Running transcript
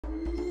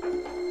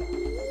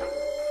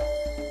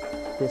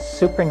this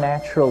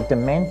supernatural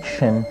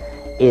dimension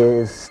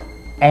is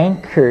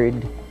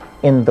anchored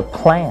in the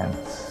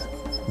plants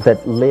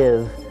that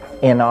live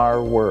in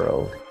our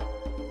world.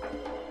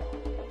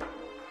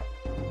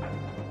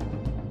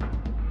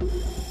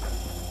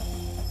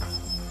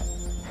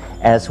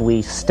 As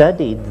we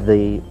studied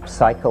the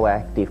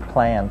psychoactive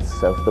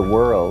plants of the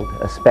world,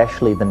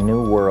 especially the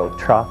New World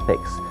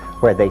tropics,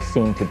 where they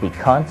seem to be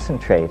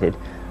concentrated,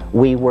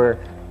 we were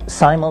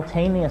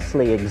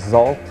simultaneously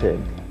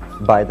exalted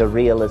by the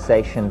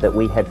realization that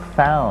we had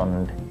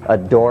found a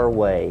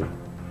doorway,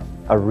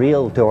 a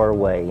real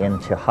doorway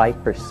into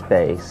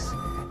hyperspace.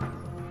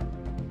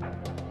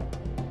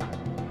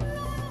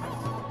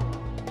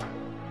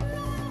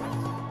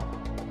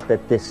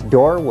 That this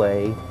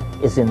doorway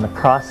is in the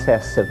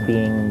process of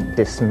being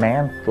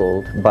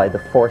dismantled by the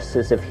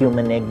forces of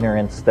human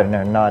ignorance that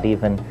are not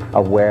even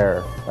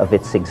aware of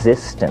its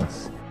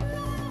existence.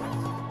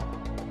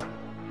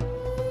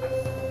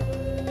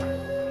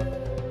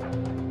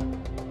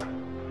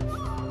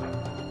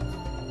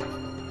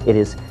 It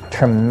is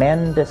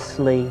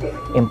tremendously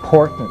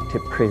important to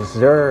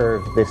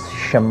preserve this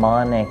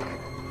shamanic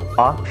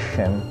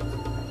option,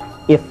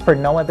 if for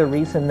no other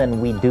reason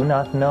than we do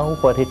not know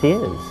what it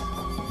is.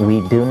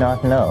 We do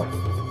not know.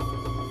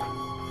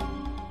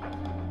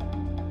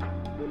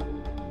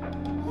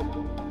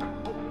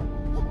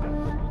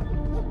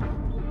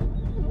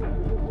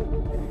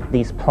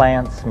 These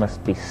plants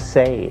must be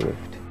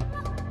saved.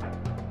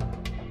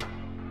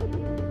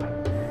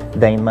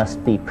 They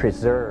must be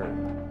preserved.